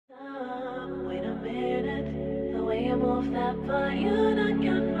off that bar, you done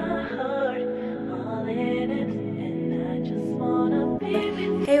got my heart all in it, and I just wanna be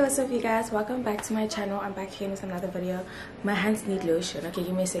with. Hey, what's up you guys, welcome back to my channel. I'm back here with another video. My hands need lotion. Okay,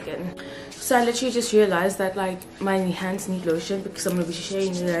 give me a second. So I literally just realized that like my hands need lotion because I'm gonna be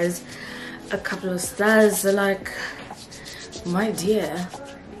sharing you guys a couple of styles. So like, my dear,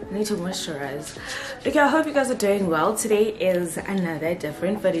 I need to moisturize. Okay, I hope you guys are doing well. Today is another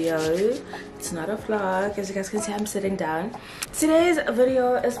different video. It's not a vlog. As you guys can see, I'm sitting down. Today's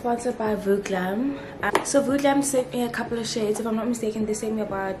video is sponsored by VOOGLAM. So VOOGLAM sent me a couple of shades. If I'm not mistaken, they sent me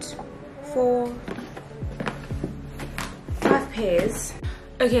about 5 pairs.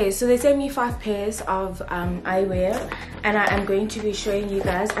 Okay, so they sent me 5 pairs of eyewear, and I am going to be showing you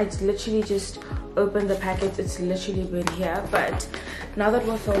guys. I literally just opened the package. It's literally been here, but now that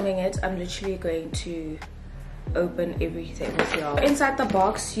we're filming it, I'm literally going to open everything with y'all. Inside the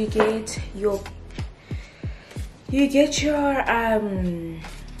box you get your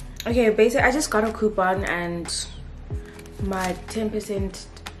okay, basically I just got a coupon and my 10%,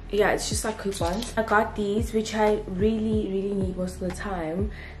 yeah, it's just like coupons. I got these, which I really need most of the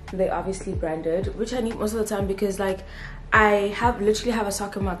time. They obviously branded, which I need most of the time because like I literally have a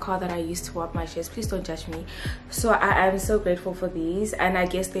sock in my car that I used to wipe my shades. Please don't judge me. So I am so grateful for these, and I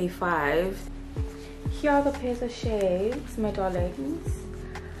guess they're 5. Here are the pairs of shades, my darlings.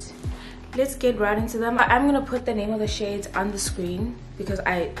 Let's get right into them. I'm gonna put the name of the shades on the screen because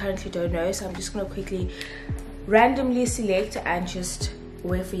I currently don't know, so I'm just gonna quickly randomly select and just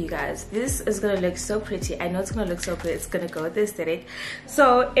wear for you guys. This is gonna look so pretty. I know it's gonna look so pretty. It's gonna go with the aesthetic.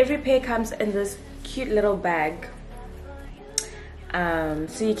 So every pair comes in this cute little bag,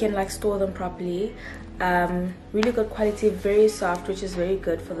 so you can like store them properly. Really good quality, very soft, which is very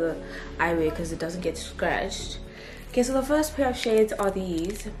good for the eyewear because it doesn't get scratched. Okay, so the first pair of shades are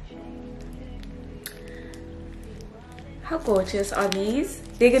these. How gorgeous are these?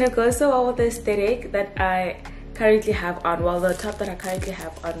 They're gonna go so well with the aesthetic that I currently have on. Well, the top that I currently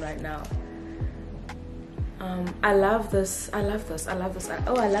have on right now. I love this. I love this. I love this.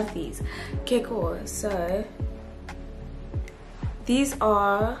 Oh, I love these. Okay, cool. So these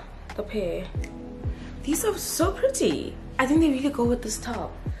are the pair. These are so pretty. I think they really go with this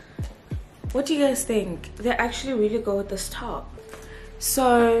top. What do you guys think? They actually really go with this top.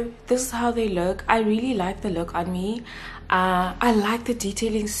 So this is how they look. I really like the look on me. I like the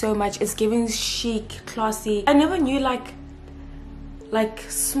detailing so much. It's giving chic, classy. I never knew like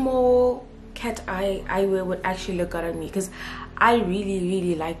small cat eyewear would actually look good on me because I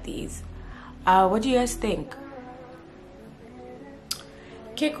really like these. What do you guys think?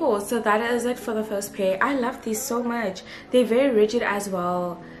 Okay, cool. So that is it for the first pair. I love these so much. They're very rigid as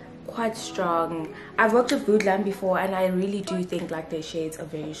well, quite strong. I've worked with VOOGLAM before and I really do think like their shades are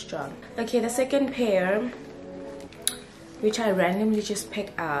very strong. Okay, the second pair, which I randomly just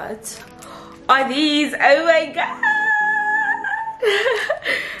picked out, are these. Oh my god.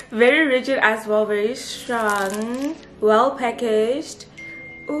 Very rigid as well, very strong, well packaged.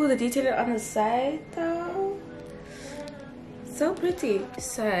 Oh, the detailing on the side though, so pretty.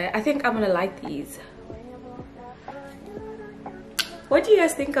 So I think I'm gonna like these. What do you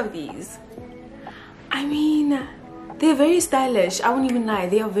guys think of these? I mean, they're very stylish. I won't even lie,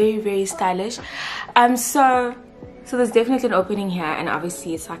 they are very stylish. So there's definitely an opening here, and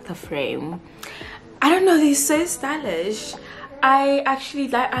obviously it's like the frame. I don't know, they're so stylish. I actually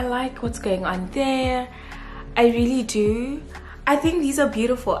like what's going on there. I really do. I think these are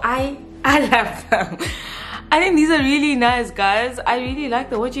beautiful. I love them. I think these are really nice, guys. I really like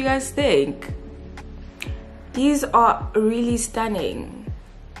them. What do you guys think? These are really stunning.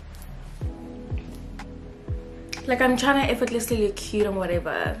 Like, I'm trying to effortlessly look cute and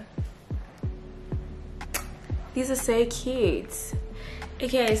whatever. These are so cute.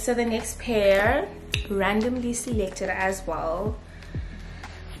 Okay, so the next pair, randomly selected as well,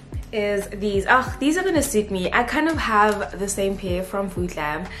 is these. Oh, these are gonna suit me. I kind of have the same pair from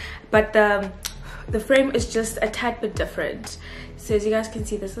VOOGLAM, but the frame is just a tad bit different. So as you guys can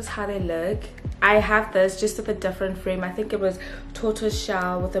see, this is how they look. I have this just with a different frame. I think it was tortoise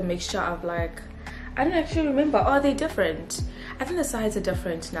shell with a mixture of like, I don't actually remember. Oh, they're different. I think the sides are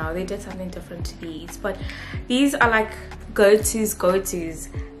different now. They did something different to these, but these are like go-tos,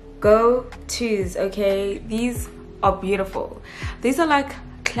 okay? These are beautiful. These are like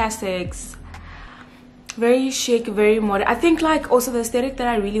classics, very chic, very modern. I think like also the aesthetic that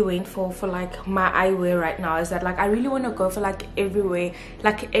I really went for like my eyewear right now is that like I really want to go for like everywhere,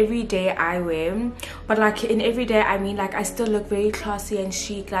 like everyday eyewear. But like in everyday I mean like I still look very classy and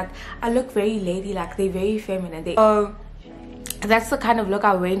chic. Like I look very lady, like they're very feminine. that's the kind of look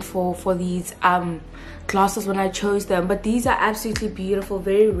I went for these glasses when I chose them. But these are absolutely beautiful,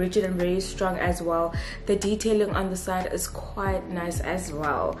 very rigid and very strong as well. The detailing on the side is quite nice as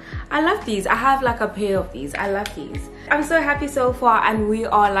well. I love these. I have like a pair of these. I love these. I'm so happy so far, and we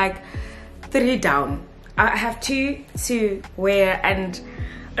are like 3 down. I have 2 to wear, and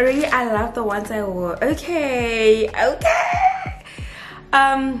already I love the ones I wore. Okay.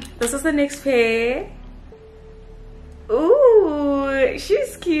 This is the next pair. Ooh,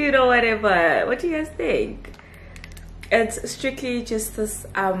 she's cute or whatever. What do you guys think? It's strictly just this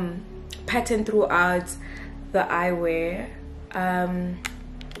pattern throughout the eyewear.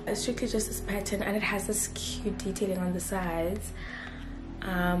 It's strictly just this pattern, and it has this cute detailing on the sides.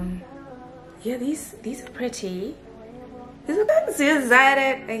 Yeah, these are pretty. These are kind of so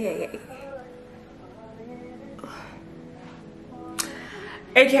excited.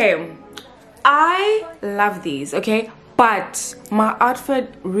 Okay, I love these, okay, but my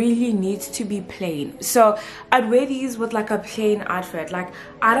outfit really needs to be plain. So I'd wear these with like a plain outfit. Like,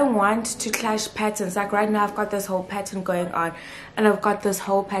 I don't want to clash patterns. Like right now I've got this whole pattern going on, and I've got this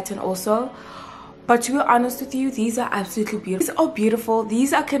whole pattern also. But to be honest with you, these are absolutely beautiful. These are beautiful.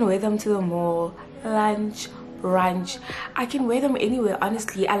 These, I can wear them to the mall, lunch, brunch. I can wear them anywhere,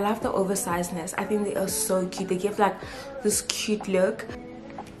 honestly. I love the oversizedness. I think they are so cute. They give like this cute look.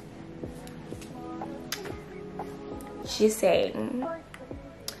 She's saying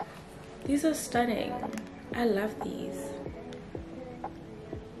these are stunning. I love these.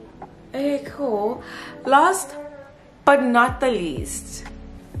 Okay, cool. Last but not the least,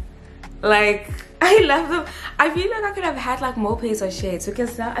 like, I love them. I feel like I could have had like more pairs of shades,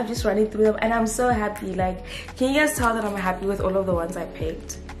 because now I'm just running through them and I'm so happy. Like, can you guys tell that I'm happy with all of the ones I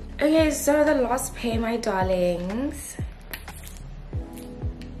picked? Okay, so the last pair, my darlings.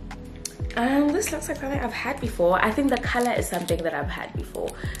 This looks like something I've had before. I think the color is something that I've had before.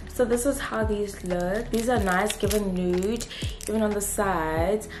 So this is how these look. These are nice, given nude, even on the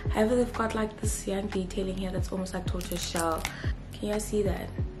sides. However, they've got like this young detailing here that's almost like tortoise shell. Can you guys see that?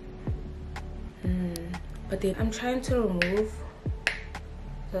 But then I'm trying to remove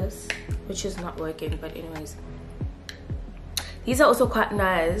this, which is not working, but anyways, these are also quite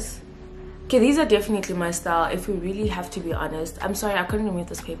nice. Okay, these are definitely my style, if we really have to be honest. I'm sorry I couldn't remove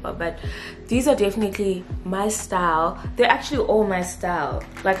this paper, but these are definitely my style. They're actually all my style,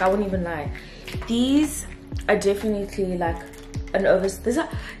 like, I wouldn't even lie. These are definitely like an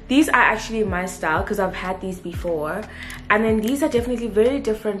these are actually my style, because I've had these before. And then these are definitely very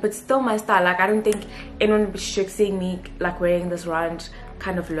different, but still my style. Like, I don't think anyone would be shook seeing me like wearing this round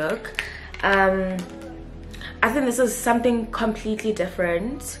kind of look. I think this is something completely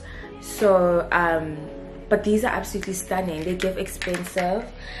different. So but these are absolutely stunning. They give expensive,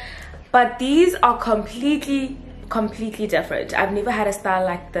 but these are completely different. I've never had a style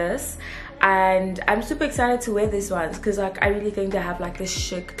like this, and I'm super excited to wear these ones, because like, I really think they have like this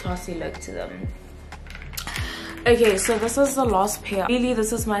chic, classy look to them. Okay, so this is the last pair. Really,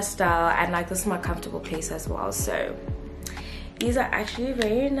 this is my style, and like, this is my comfortable place as well. So these are actually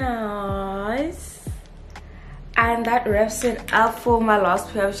very nice. And that wraps it up for my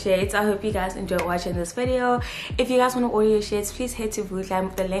last pair of shades. I hope you guys enjoyed watching this video. If you guys want to order your shades, please head to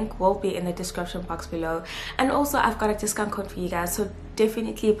VOOGLAM. The link will be in the description box below. And also, I've got a discount code for you guys, so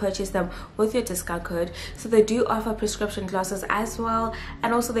definitely purchase them with your discount code. So they do offer prescription glasses as well,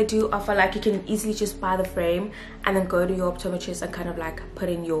 and also they do offer, like, you can easily just buy the frame and then go to your optometrist and kind of like put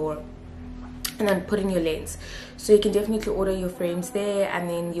in your lens. So you can definitely order your frames there, and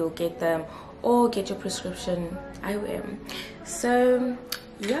then you'll get them, or get your prescription eyewear. So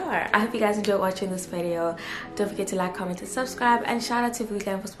yeah, I hope you guys enjoyed watching this video. Don't forget to like, comment, and subscribe, and shout out to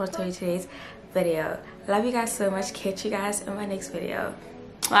VOOGLAM for sponsoring today's video. Love you guys so much. Catch you guys in my next video.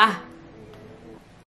 Mwah.